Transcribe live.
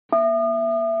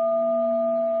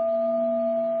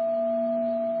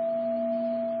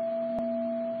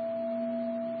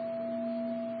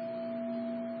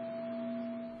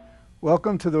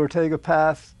Welcome to the Ortega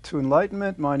Path to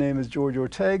Enlightenment. My name is George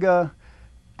Ortega,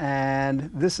 and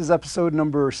this is episode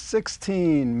number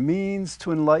 16, Means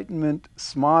to Enlightenment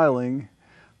Smiling.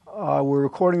 We're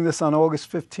recording this on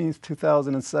August 15th,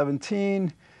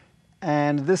 2017,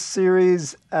 and this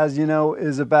series, as you know,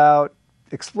 is about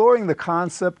exploring the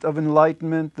concept of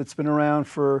enlightenment that's been around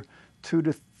for 2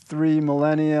 to 3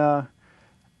 millennia,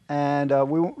 and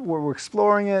we're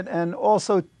exploring it and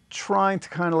also trying to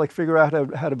kind of like figure out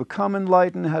how to become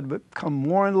enlightened, how to become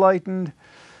more enlightened.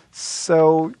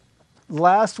 So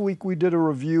last week we did a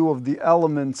review of the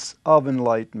elements of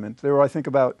enlightenment. There were, I think,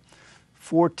 about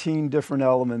 14 different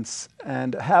elements,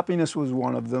 and happiness was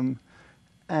one of them.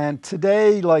 And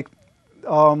today,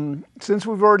 since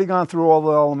we've already gone through all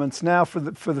the elements, now for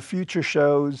the future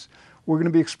shows, we're going to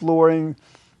be exploring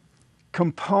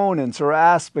components or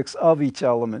aspects of each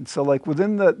element. So like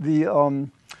within the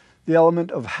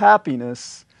element of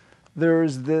happiness,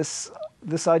 there's this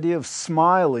idea of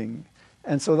smiling.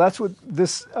 And so that's what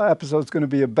this episode is going to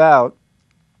be about.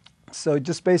 So it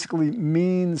just basically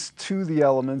means to the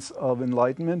elements of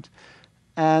enlightenment.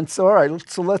 And so, all right,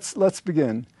 so let's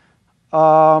begin.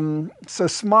 So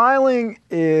smiling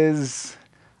is,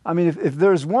 I mean, if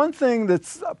there's one thing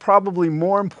that's probably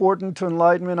more important to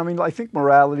enlightenment, I mean, I think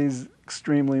morality is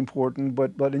extremely important,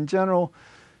 but in general,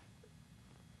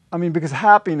 I mean, because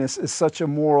happiness is such a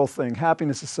moral thing.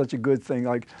 Happiness is such a good thing.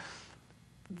 Like,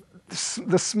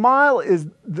 the smile is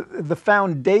the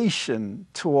foundation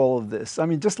to all of this. I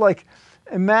mean, just like,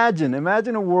 imagine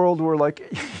a world where, like,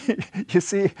 you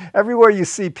see, everywhere you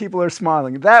see, people are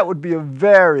smiling. That would be a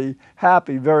very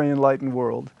happy, very enlightened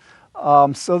world.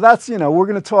 So that's, we're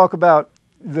going to talk about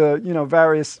the,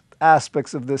 various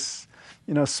aspects of this,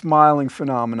 smiling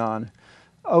phenomenon.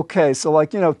 Okay, so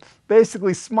like,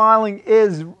 basically smiling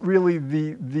is really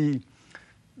the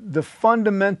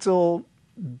fundamental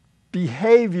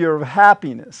behavior of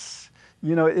happiness.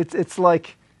 It's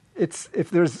like,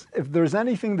 if there's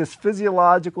anything that's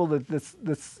physiological that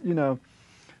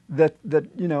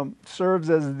serves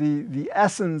as the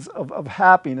essence of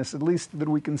happiness, at least that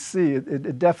we can see,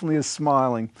 it definitely is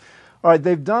smiling. All right,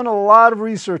 they've done a lot of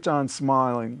research on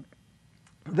smiling.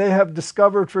 They have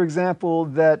discovered, for example,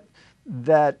 that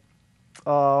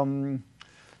what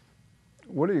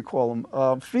do you call them?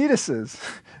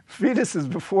 Fetuses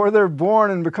before they're born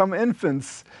and become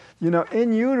infants,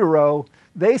 in utero,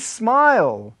 they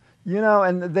smile,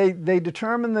 and they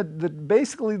determine that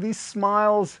basically these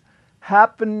smiles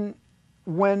happen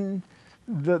when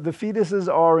the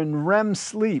fetuses are in REM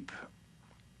sleep.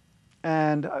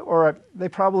 Or they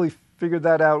probably figured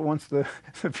that out once the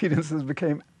fetuses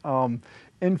became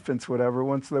infants, whatever,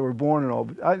 once they were born and all.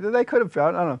 They could have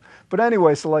found, I don't know. But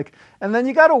anyway, so like, and then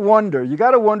you got to wonder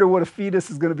what a fetus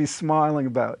is going to be smiling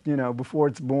about, before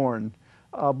it's born.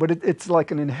 But it's like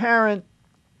an inherent,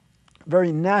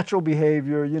 very natural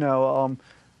behavior,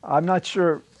 I'm not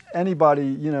sure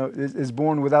anybody, is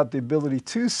born without the ability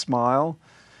to smile.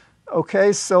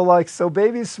 Okay, so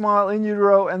babies smile in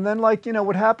utero, and then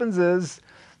what happens is,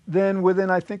 then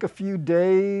within, I think, a few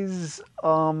days,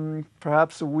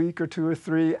 perhaps a week or 2 or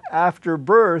 3 after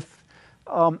birth,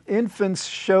 infants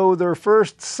show their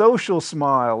first social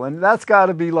smile. And that's got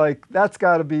to be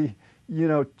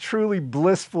truly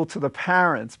blissful to the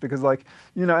parents, because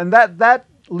and that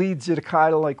leads you to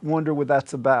kind of wonder what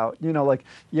that's about. You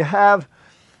have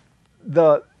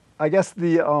the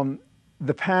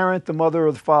parent, the mother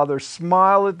or the father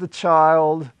smile at the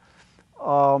child,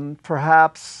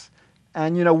 perhaps.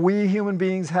 And, we human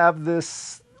beings have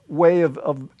this way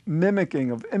of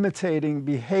mimicking, of imitating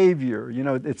behavior.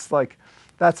 It's like,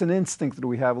 that's an instinct that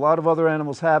we have. A lot of other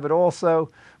animals have it also,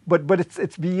 but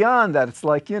it's beyond that. It's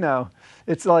like,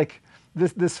 it's like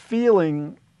this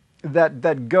feeling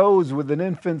that goes with an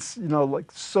infant's,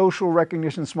 social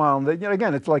recognition smile. And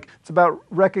again, it's about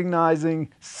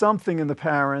recognizing something in the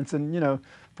parents. And,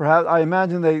 perhaps, I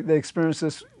imagine they experience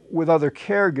this with other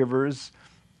caregivers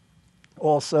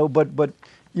also, but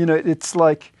it's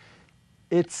like,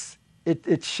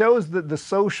 it shows the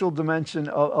social dimension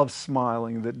of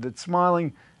smiling, that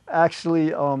smiling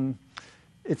actually,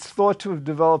 it's thought to have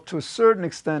developed to a certain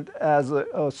extent as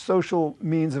a social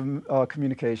means of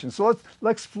communication. So let's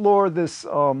explore this,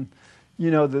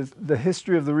 the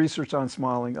history of the research on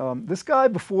smiling. This guy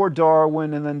before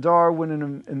Darwin, and then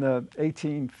Darwin in the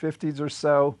 1850s or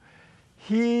so,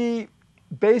 he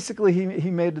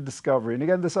made a discovery. And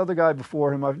again, this other guy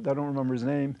before him, I don't remember his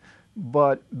name,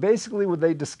 but basically what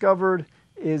they discovered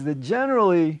is that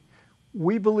generally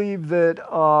we believe that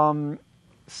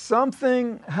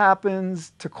something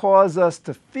happens to cause us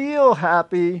to feel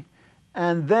happy,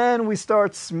 and then we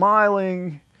start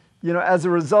smiling as a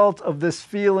result of this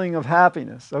feeling of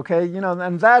happiness, okay?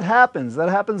 And that happens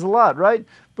a lot, right?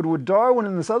 But what Darwin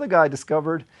and this other guy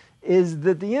discovered is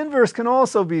that the inverse can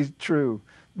also be true,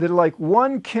 that like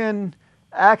one can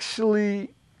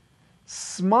actually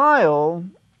smile,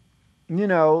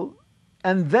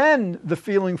 and then the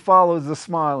feeling follows the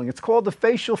smiling. It's called the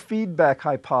facial feedback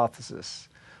hypothesis.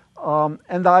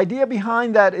 And the idea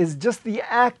behind that is just the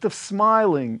act of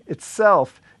smiling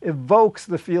itself evokes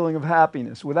the feeling of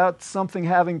happiness without something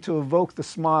having to evoke the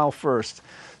smile first.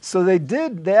 So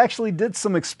they actually did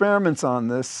some experiments on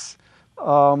this.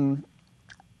 Well,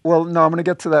 no, I'm going to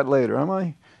get to that later, am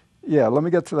I? Yeah, let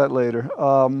me get to that later.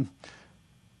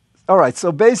 All right,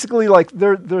 so basically, like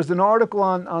there's an article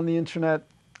on the internet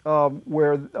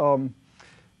where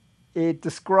it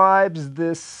describes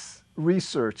this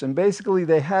research, and basically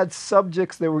they had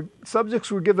subjects.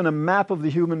 Subjects were given a map of the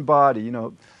human body,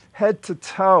 head to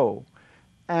toe,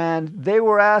 and they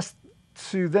were asked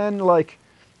to then like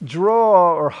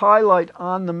draw or highlight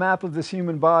on the map of this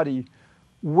human body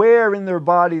where in their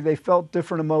body they felt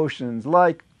different emotions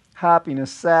like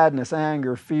happiness, sadness,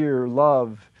 anger, fear,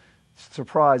 love,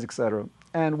 surprise, etc.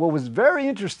 And what was very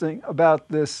interesting about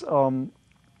this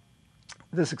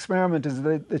this experiment is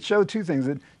that it showed two things.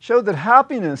 It showed that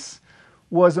happiness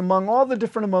was among all the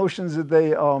different emotions that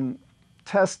they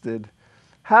tested.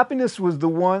 Happiness was the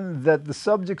one that the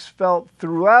subjects felt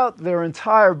throughout their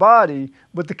entire body,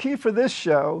 but the key for this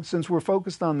show, since we're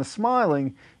focused on the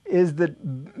smiling, is that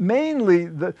mainly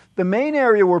the main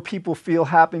area where people feel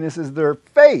happiness is their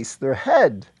face, their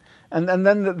head, and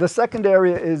then the second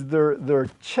area is their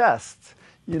chest,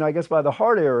 I guess by the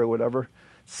heart area or whatever.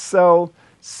 So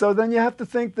then you have to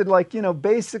think that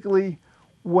basically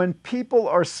when people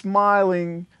are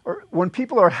smiling or when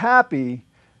people are happy,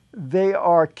 they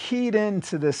are keyed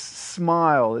into this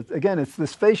smile. Again, it's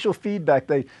this facial feedback.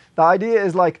 The idea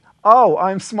is like, oh,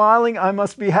 I'm smiling, I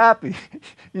must be happy.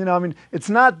 It's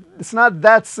not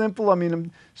that simple.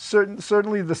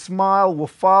 Certainly the smile will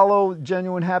follow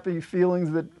genuine happy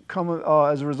feelings that come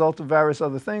as a result of various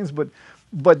other things, but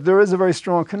there is a very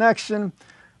strong connection.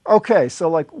 Okay, so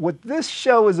what this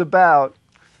show is about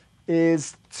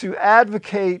is to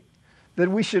advocate that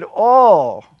we should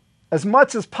all, as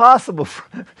much as possible,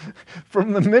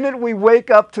 from the minute we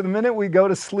wake up to the minute we go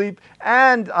to sleep,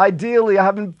 and ideally, I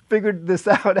haven't figured this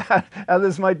out how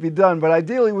this might be done, but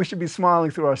ideally we should be smiling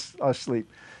through our sleep.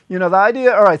 The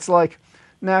idea, all right, it's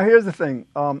now here's the thing.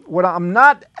 What I'm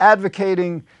not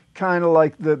advocating kind of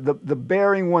like the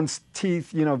baring one's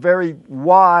teeth, very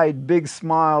wide, big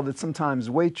smile that sometimes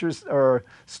waitress or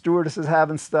stewardesses have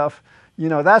and stuff.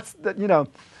 That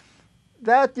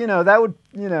would,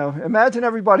 imagine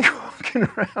everybody walking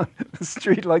around the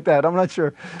street like that. I'm not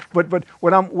sure. But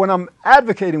what I'm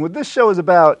advocating, what this show is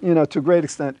about, to a great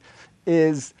extent,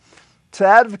 is to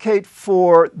advocate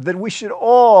for that we should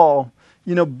all,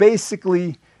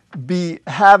 basically be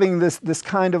having this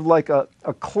kind of like a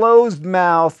closed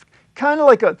mouth, kind of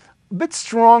like a bit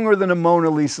stronger than a Mona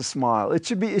Lisa smile. It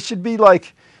should be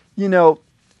like,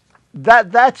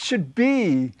 that should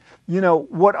be,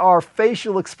 what our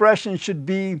facial expression should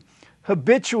be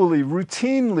habitually,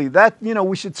 routinely. That,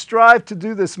 we should strive to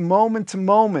do this moment to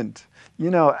moment,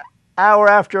 hour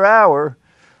after hour,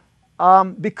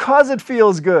 because it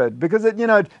feels good, because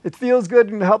it feels good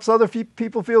and helps other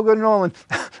people feel good and all. And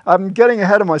I'm getting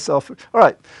ahead of myself. All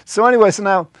right. So anyway,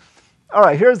 all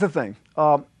right, here's the thing.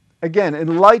 Again,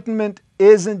 enlightenment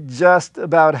isn't just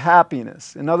about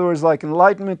happiness. In other words,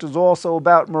 enlightenment is also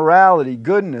about morality,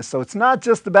 goodness. So it's not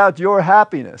just about your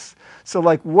happiness. So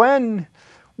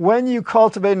when you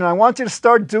cultivate, and I want you to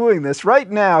start doing this right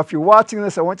now, if you're watching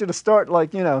this, I want you to start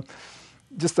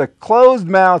just a closed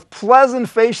mouth, pleasant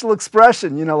facial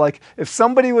expression. If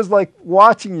somebody was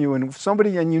watching you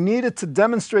and you needed to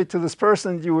demonstrate to this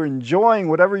person that you were enjoying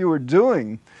whatever you were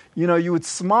doing, you would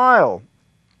smile.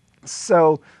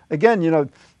 So again,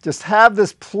 just have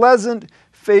this pleasant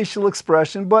facial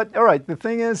expression. But all right, the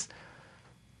thing is,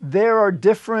 there are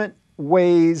different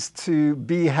ways to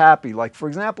be happy. For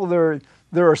example, there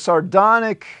are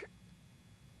sardonic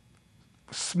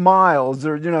smiles.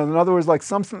 Or in other words,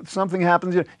 something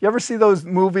happens. You ever see those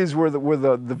movies where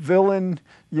the villain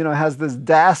has this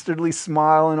dastardly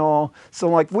smile and all? So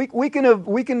we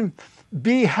can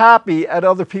be happy at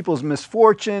other people's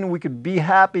misfortune. We could be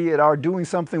happy at our doing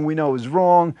something we know is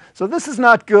wrong. So this is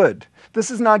not good.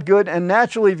 This is not good. And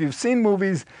naturally, if you've seen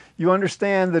movies, you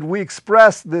understand that we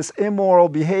express this immoral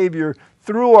behavior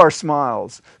through our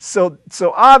smiles. So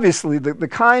obviously, the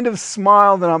kind of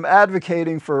smile that I'm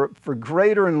advocating for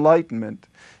greater enlightenment,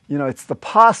 it's the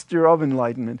posture of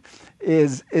enlightenment,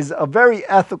 is a very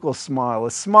ethical smile,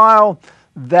 a smile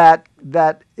that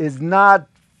is not,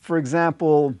 for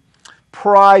example,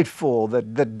 prideful,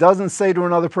 that doesn't say to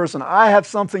another person, I have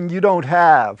something you don't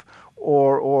have,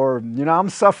 or I'm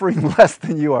suffering less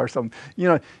than you are. Something.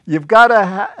 You've got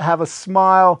to have a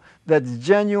smile that's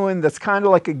genuine, that's kind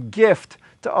of like a gift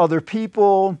to other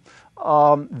people,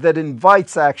 that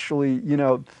invites actually,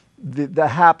 the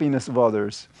happiness of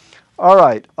others. All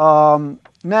right.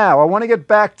 Now I want to get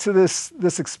back to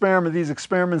this experiment. These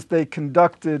experiments they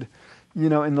conducted,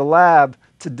 in the lab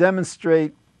to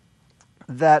demonstrate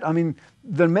that. I mean,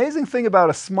 the amazing thing about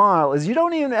a smile is you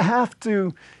don't have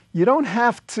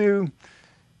to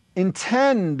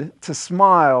intend to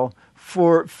smile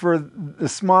for the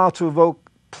smile to evoke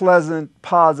pleasant,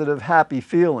 positive, happy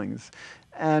feelings.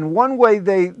 And one way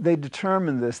they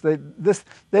determine this,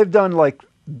 they've done like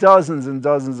dozens and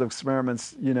dozens of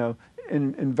experiments,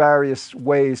 in various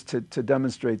ways to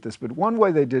demonstrate this. But one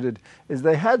way they did it is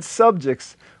they had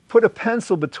subjects put a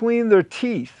pencil between their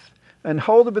teeth and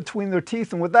hold it between their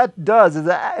teeth. And what that does is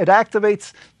it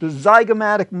activates the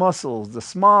zygomatic muscles, the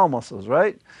smile muscles,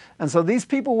 right? And so these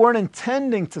people weren't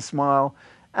intending to smile.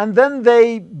 And then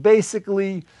they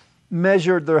basically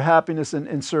measured their happiness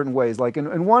in certain ways. Like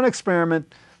in one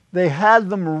experiment, they had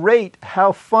them rate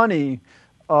how funny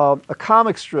a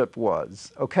comic strip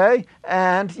was, okay?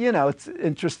 And, it's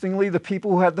interestingly, the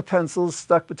people who had the pencils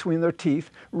stuck between their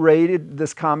teeth rated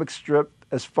this comic strip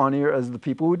as funnier as the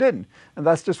people who didn't. And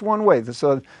that's just one way.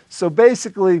 So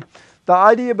basically, the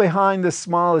idea behind this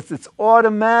smile is it's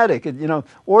automatic.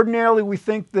 Ordinarily we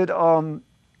think that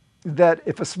that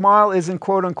if a smile isn't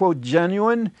quote unquote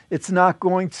genuine, it's not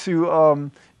going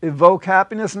to evoke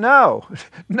happiness. No,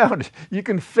 you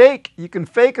can fake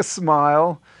a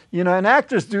smile. And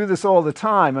actors do this all the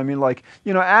time. I mean,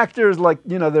 actors,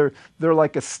 they're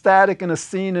like ecstatic in a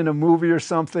scene in a movie or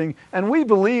something, and we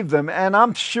believe them. And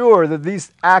I'm sure that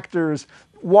these actors,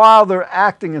 while they're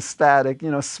acting ecstatic,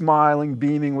 smiling,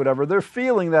 beaming, whatever, they're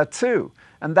feeling that too.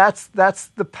 And that's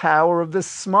the power of this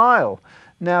smile.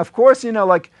 Now, of course,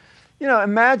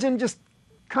 imagine just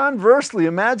conversely,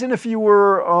 imagine if you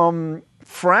were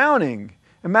frowning.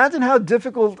 Imagine how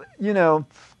difficult,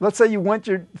 let's say you went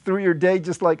through your day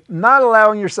just like not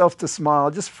allowing yourself to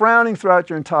smile, just frowning throughout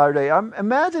your entire day.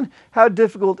 Imagine how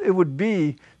difficult it would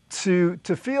be to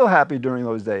feel happy during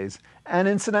those days. And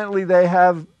incidentally, they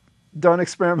have done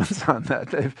experiments on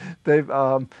that. They've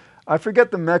I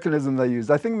forget the mechanism they used.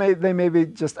 I think they maybe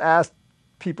just asked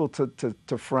people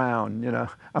to frown.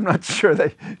 I'm not sure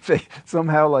they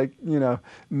somehow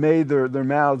made their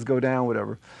mouths go down,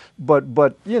 whatever.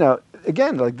 But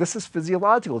again, this is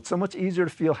physiological. It's so much easier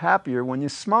to feel happier when you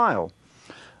smile.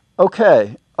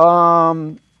 Okay.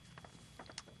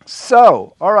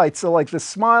 So all right. So the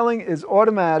smiling is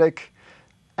automatic,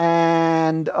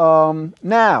 and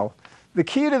now the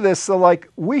key to this. So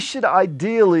we should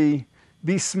ideally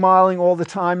be smiling all the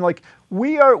time.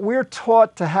 We're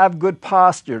taught to have good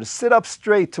posture, to sit up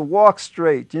straight, to walk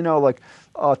straight.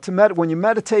 When you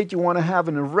meditate, you want to have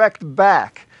an erect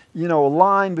back. A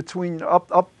line between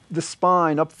up the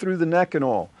spine, up through the neck, and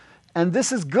all. And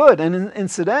this is good. And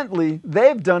incidentally,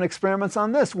 they've done experiments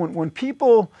on this. When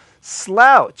people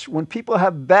slouch, when people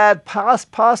have bad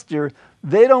posture,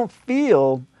 they don't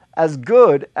feel as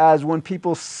good as when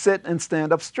people sit and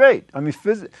stand up straight. I mean,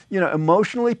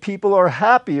 emotionally, people are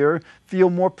happier, feel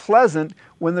more pleasant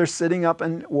when they're sitting up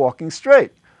and walking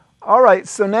straight. All right,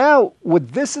 so now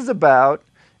what this is about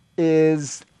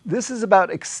is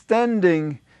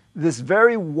extending this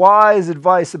very wise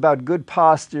advice about good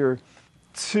posture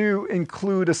to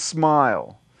include a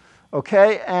smile.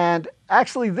 Okay, and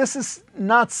actually this is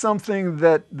not something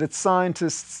that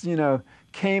scientists,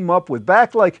 came up with.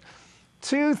 Back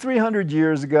 200-300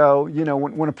 years ago,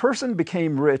 when a person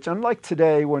became rich, unlike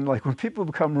today, when people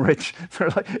become rich, they're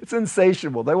it's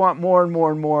insatiable. They want more and more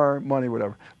and more money,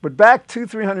 whatever. But back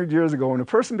 200-300 years ago, when a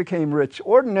person became rich,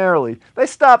 ordinarily they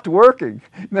stopped working.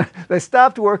 They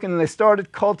stopped working and they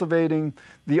started cultivating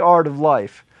the art of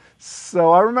life.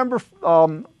 So I remember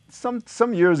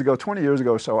some years ago, 20 years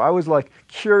ago or so, I was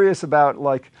curious about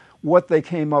what they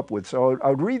came up with. So I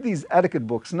would read these etiquette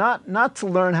books, not to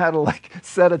learn how to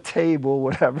set a table,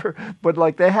 whatever,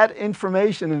 but they had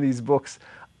information in these books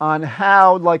on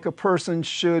how a person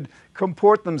should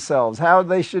comport themselves, how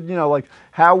they should,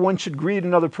 how one should greet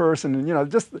another person,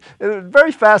 and just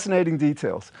very fascinating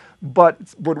details. But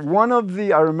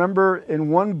I remember in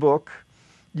one book,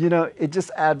 it just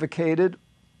advocated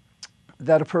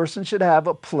that a person should have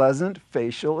a pleasant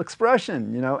facial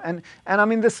expression, and I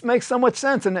mean, this makes so much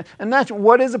sense. And naturally,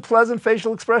 what is a pleasant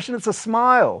facial expression? It's a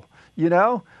smile,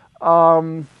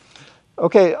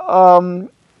 Okay.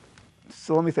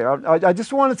 So let me think. I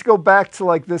just wanted to go back to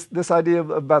like this idea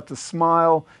about the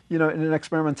smile, you know, in an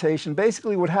experimentation.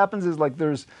 Basically, what happens is like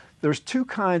there's two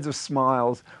kinds of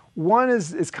smiles. One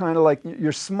is kind of like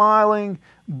you're smiling,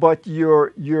 but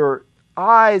your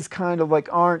eyes kind of like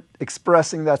aren't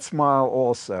expressing that smile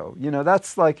also. You know,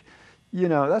 that's like, you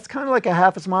know, that's kind of like a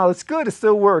half a smile. It's good, it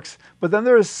still works. But then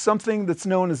there is something that's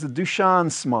known as the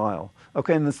Duchamp smile.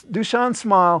 Okay, and this Duchamp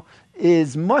smile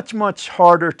is much, much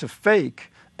harder to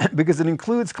fake because it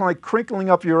includes kind of like crinkling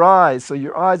up your eyes, so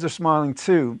your eyes are smiling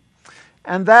too.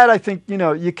 And that, I think, you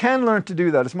know, you can learn to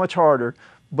do that. It's much harder.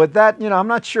 But that, you know, I'm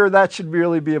not sure that should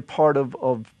really be a part of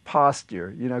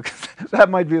posture, you know, 'cause that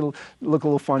might be look a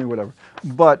little funny, whatever.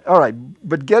 But all right,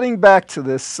 but getting back to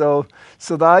this, so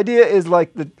the idea is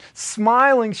like the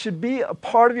smiling should be a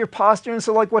part of your posture. And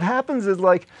so like what happens is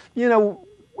like, you know,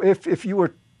 if you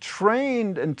were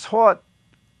trained and taught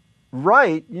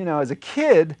right, you know, as a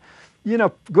kid, you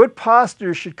know, good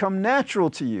posture should come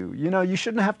natural to you. You know, you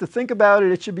shouldn't have to think about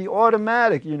it. It should be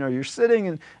automatic. You know, you're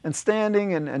sitting and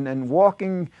standing and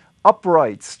walking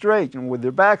upright, straight, and with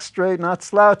your back straight, not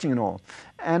slouching and all.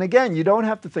 And again, you don't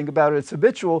have to think about it. It's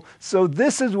habitual. So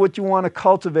this is what you want to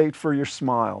cultivate for your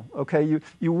smile. Okay,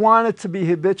 you want it to be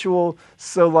habitual.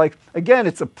 So like, again,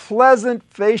 it's a pleasant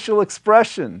facial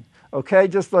expression. Okay,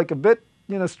 just like a bit,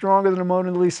 you know, stronger than a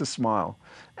Mona Lisa smile.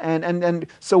 And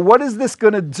so what is this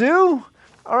going to do?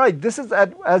 All right, this is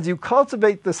as you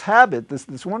cultivate this habit,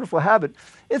 this wonderful habit,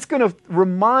 it's going to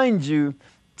remind you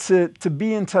to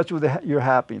be in touch with your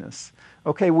happiness.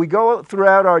 Okay, we go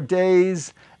throughout our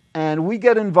days and we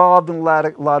get involved in a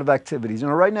lot of activities. You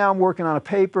know, right now I'm working on a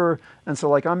paper, and so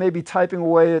like I may be typing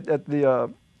away at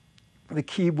the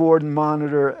keyboard and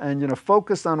monitor and, you know,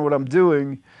 focused on what I'm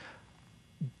doing.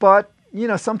 But, you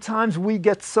know, sometimes we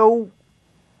get so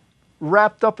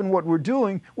wrapped up in what we're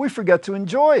doing, we forget to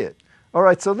enjoy it. All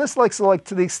right, so this like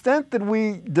to the extent that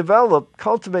we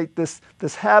cultivate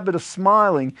this habit of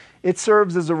smiling, it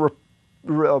serves as a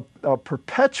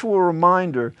perpetual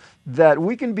reminder that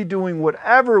we can be doing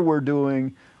whatever we're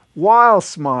doing while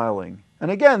smiling. And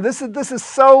again, this is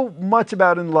so much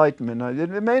about enlightenment.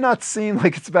 It may not seem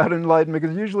like it's about enlightenment,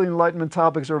 because usually enlightenment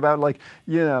topics are about, like,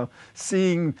 you know,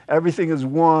 seeing everything as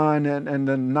one and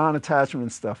then non-attachment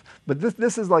and stuff. But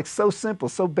this is like so simple,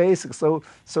 so basic, so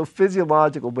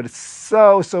physiological, but it's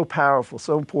so powerful,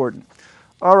 so important.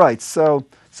 All right, so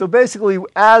basically,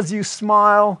 as you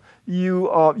smile, you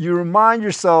remind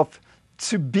yourself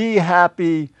to be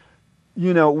happy,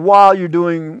 you know, while you're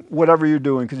doing whatever you're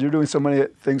doing, because you're doing so many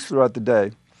things throughout the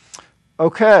day.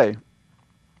 Okay.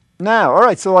 Now, all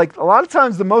right, so like a lot of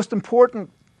times the most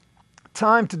important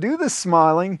time to do this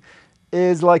smiling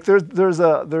is like there's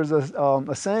a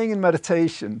saying in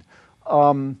meditation.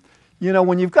 You know,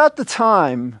 when you've got the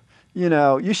time, you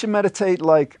know, you should meditate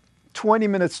like 20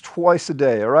 minutes twice a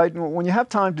day, all right? When you have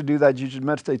time to do that, you should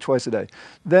meditate twice a day.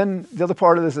 Then the other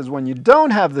part of this is when you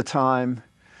don't have the time,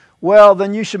 well,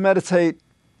 then you should meditate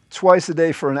twice a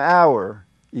day for an hour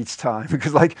each time.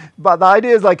 Because but the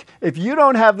idea is like, if you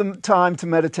don't have the time to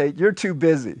meditate, you're too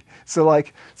busy. So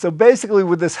basically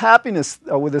with this happiness,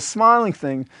 with this smiling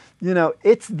thing, you know,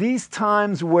 it's these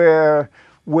times where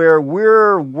we're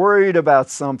worried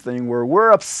about something, where we're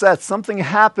upset, something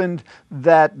happened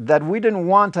that we didn't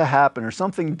want to happen, or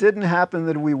something didn't happen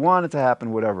that we wanted to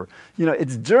happen, whatever. You know,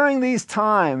 it's during these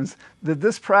times that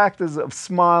this practice of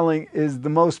smiling is the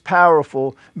most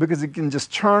powerful, because it can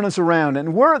just turn us around.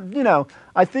 And we're, you know,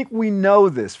 I think we know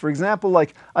this. For example,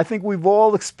 like, I think we've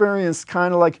all experienced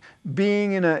kind of like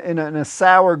being in a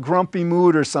sour, grumpy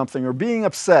mood or something, or being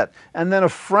upset. And then a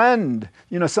friend,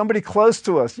 you know, somebody close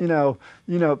to us, you know,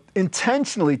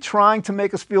 intentionally trying to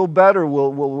make us feel better,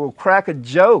 will crack a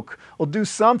joke, will do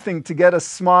something to get us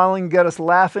smiling, get us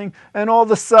laughing, and all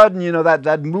of a sudden, you know,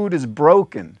 that mood is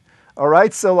broken. All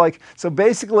right, so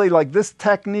basically, like, this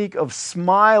technique of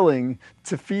smiling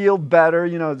to feel better,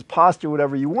 you know, posture,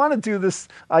 whatever, you want to do this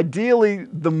ideally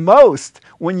the most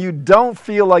when you don't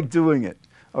feel like doing it.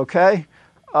 Okay,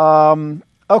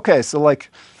 okay, so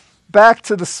like back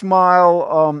to the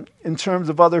smile in terms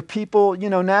of other people. You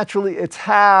know, naturally, it's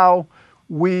how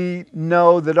we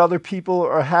know that other people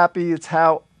are happy. It's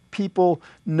how people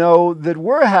know that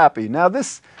we're happy. Now,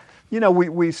 this, you know,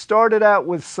 we started out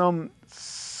with some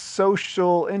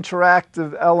social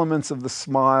interactive elements of the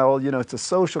smile. You know, it's a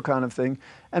social kind of thing.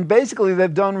 And basically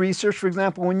they've done research. For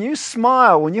example, when you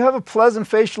smile, when you have a pleasant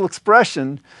facial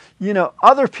expression, you know,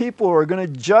 other people are going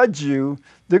to judge you.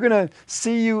 They're going to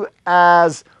see you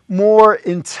as more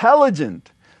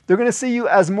intelligent. they're going to see you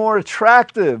as more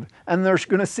attractive, and they're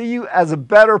going to see you as a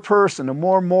better person, a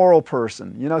more moral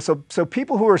person. You know, so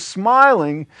people who are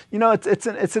smiling, you know, it's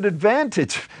an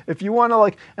advantage if you want to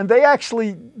like. And they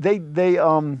actually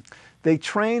they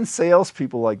train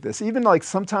salespeople like this. Even like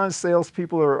sometimes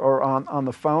salespeople are on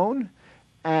the phone,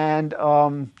 and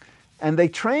they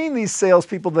train these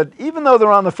salespeople that even though they're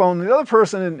on the phone, the other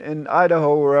person in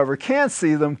Idaho or wherever can't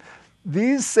see them.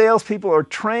 These salespeople are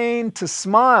trained to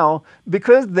smile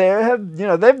because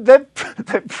they've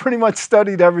pretty much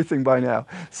studied everything by now.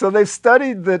 So they've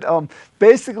studied that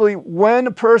basically when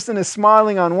a person is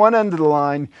smiling on one end of the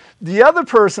line, the other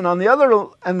person on the other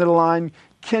end of the line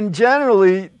can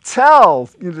generally tell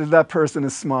that person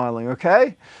is smiling.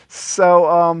 Okay,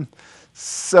 so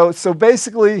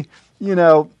basically, you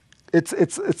know,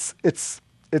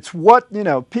 it's what, you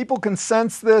know, people can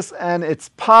sense this, and it's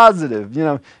positive, you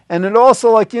know, and it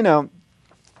also, like, you know,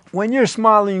 when you're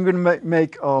smiling, you're going to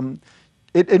make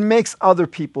it makes other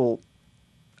people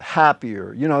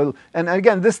happier, you know, and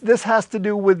again, this has to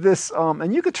do with this,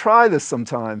 and you could try this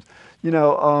sometimes, you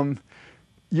know,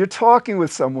 you're talking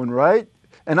with someone, right?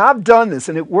 And I've done this,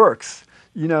 and it works.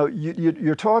 You know,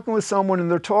 you're talking with someone, and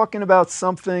they're talking about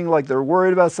something, like they're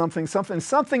worried about something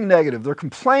negative. They're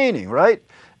complaining, right?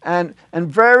 And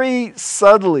very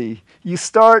subtly, you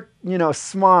start, you know,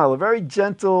 smile, a very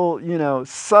gentle, you know,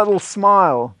 subtle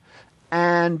smile.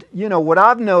 And, you know, what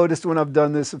I've noticed when I've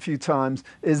done this a few times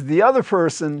is the other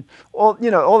person, all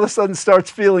of a sudden starts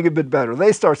feeling a bit better.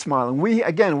 They start smiling. We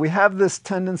have this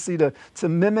tendency to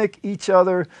mimic each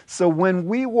other. So when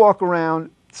we walk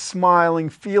around smiling,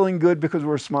 feeling good because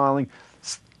we're smiling,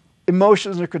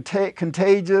 emotions are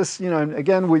contagious, you know, and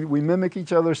again, we mimic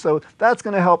each other, so that's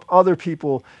going to help other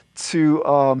people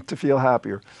to feel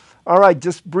happier. All right,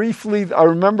 just briefly, I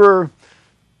remember,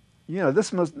 you know,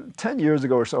 this was 10 years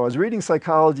ago or so, I was reading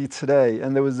Psychology Today,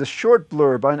 and there was this short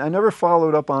blurb. I never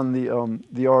followed up on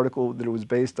the article that it was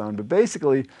based on, but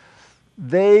basically,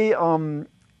 it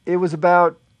was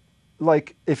about,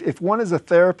 like, if one is a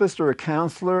therapist or a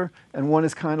counselor, and one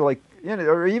is kind of like, you know,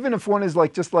 or even if one is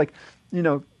like, just like, you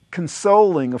know,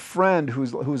 consoling a friend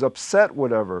who's upset,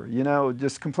 whatever, you know,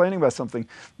 just complaining about something.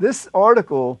 This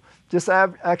article just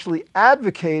actually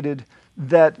advocated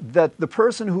that the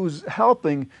person who's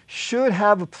helping should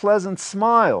have a pleasant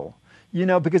smile, you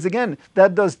know, because again,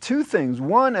 that does two things.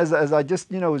 One, as I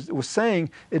just, you know, was saying,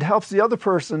 it helps the other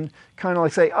person kind of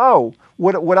like say, oh,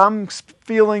 what I'm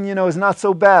feeling, you know, is not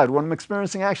so bad. What I'm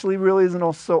experiencing actually really isn't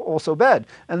also bad.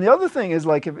 And the other thing is,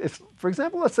 like, if for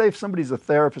example, let's say if somebody's a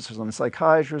therapist or some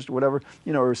psychiatrist or whatever,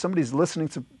 you know, or somebody's listening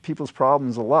to people's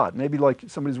problems a lot, maybe like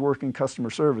somebody's working customer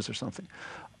service or something.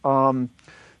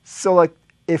 So like,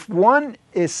 if one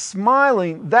is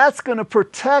smiling, that's going to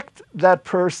protect that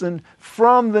person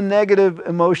from the negative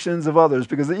emotions of others.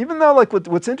 Because even though, like,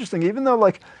 what's interesting, even though,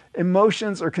 like,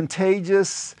 emotions are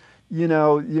contagious, you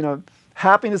know,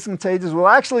 happiness is contagious, well,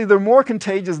 actually, they're more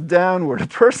contagious downward. A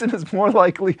person is more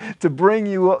likely to bring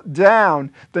you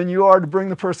down than you are to bring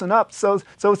the person up. So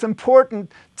it's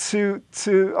important to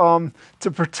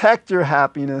protect your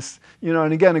happiness, you know.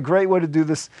 And again, a great way to do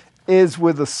this is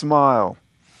with a smile.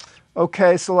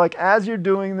 Okay, so like as you're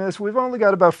doing this, we've only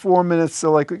got about 4 minutes, so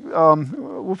like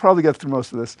we'll probably get through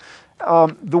most of this.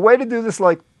 The way to do this,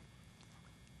 like,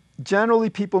 generally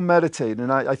people meditate,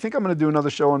 and I think I'm going to do another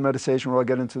show on meditation where I'll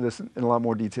get into this in a lot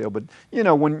more detail, but you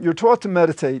know, when you're taught to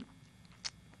meditate,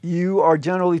 you are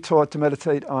generally taught to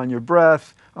meditate on your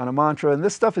breath, on a mantra, and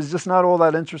this stuff is just not all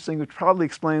that interesting, which probably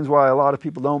explains why a lot of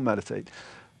people don't meditate.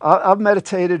 I've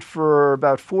meditated for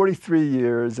about 43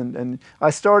 years, and I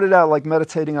started out like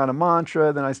meditating on a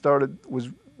mantra, then I was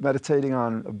meditating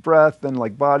on a breath, then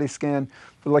like body scan.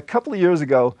 But like a couple of years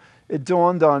ago, it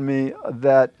dawned on me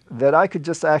that I could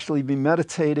just actually be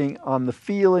meditating on the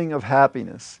feeling of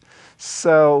happiness.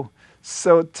 So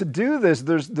to do this,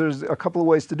 there's a couple of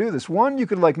ways to do this. One, you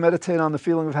could like meditate on the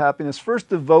feeling of happiness,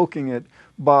 first evoking it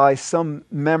by some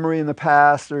memory in the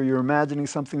past, or you're imagining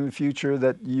something in the future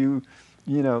that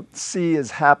you know, see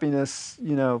as happiness,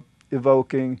 you know,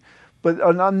 evoking. But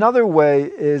another way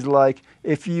is like,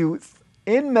 if you,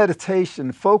 in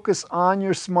meditation, focus on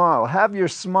your smile, have your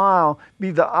smile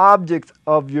be the object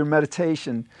of your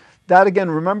meditation. That again,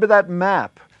 remember that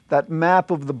map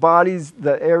of the bodies,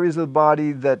 the areas of the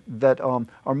body that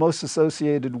are most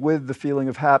associated with the feeling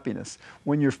of happiness.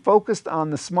 When you're focused on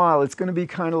the smile, it's going to be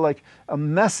kind of like a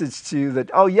message to you that,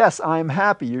 oh yes, I am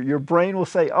happy. Your brain will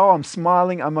say, oh, I'm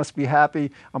smiling, I must be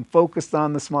happy, I'm focused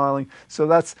on the smiling. So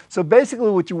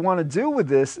basically what you want to do with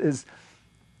this is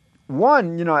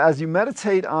one, as you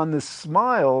meditate on this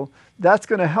smile, that's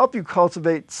going to help you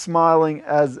cultivate smiling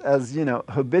as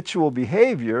habitual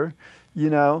behavior,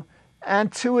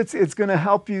 and two, it's going to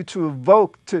help you to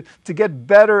evoke, to get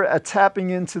better at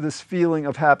tapping into this feeling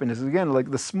of happiness. Again,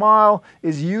 like the smile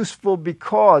is useful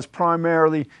because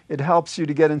primarily it helps you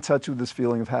to get in touch with this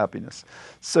feeling of happiness.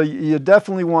 So you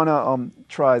definitely want to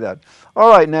try that. All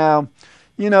right, now,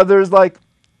 there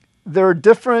are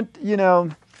different,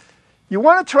 you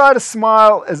want to try to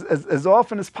smile as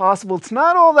often as possible. It's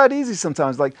not all that easy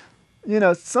sometimes. Like,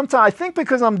 sometimes I think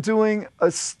because I'm doing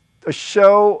a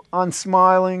show on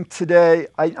smiling today,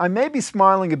 I may be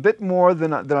smiling a bit more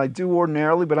than I do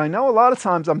ordinarily, but I know a lot of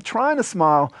times I'm trying to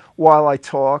smile while I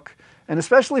talk, and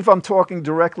especially if I'm talking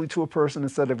directly to a person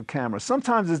instead of a camera.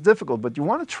 Sometimes it's difficult, but you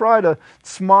want to try to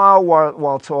smile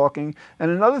while talking. And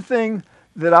another thing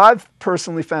that I've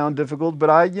personally found difficult, but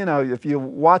if you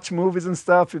watch movies and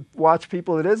stuff, you watch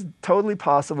people, it is totally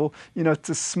possible,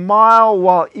 to smile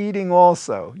while eating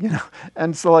also,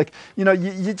 and so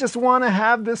you just want to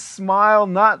have this smile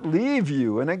not leave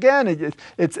you. And again,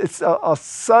 it's a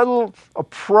subtle,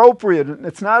 appropriate,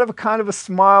 it's not a kind of a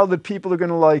smile that people are going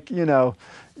to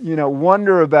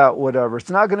wonder about whatever. It's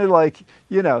not going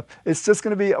to it's just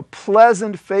going to be a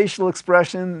pleasant facial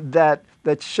expression that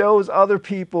shows other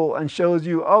people and shows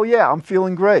you, oh yeah, I'm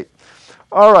feeling great.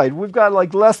 All right, we've got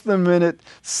less than a minute.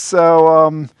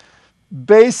 So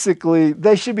basically,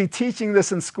 they should be teaching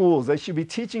this in schools. They should be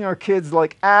teaching our kids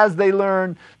as they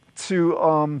learn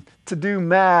to do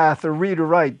math or read or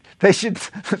write. They should,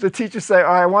 the teacher say,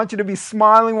 all right, I want you to be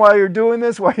smiling while you're doing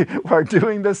this, while you're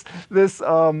doing this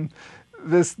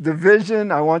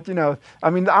division. I want,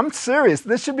 I'm serious.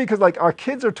 This should be because our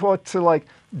kids are taught to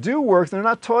do work. They're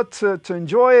not taught to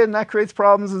enjoy it, and that creates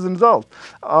problems as a result.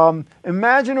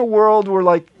 Imagine a world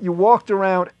where you walked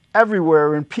around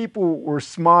everywhere and people were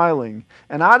smiling.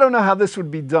 And I don't know how this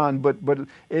would be done, but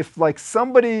if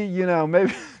somebody,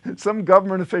 maybe some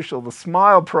government official, the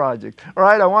Smile Project, all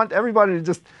right, I want everybody to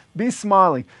just be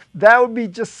smiling. That would be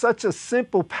just such a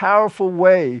simple, powerful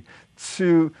way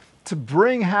to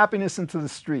bring happiness into the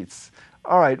streets.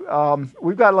 All right,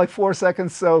 we've got 4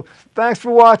 seconds, so thanks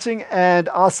for watching, and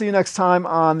I'll see you next time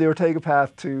on the Ortega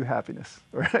Path to Happiness,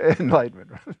 or Enlightenment.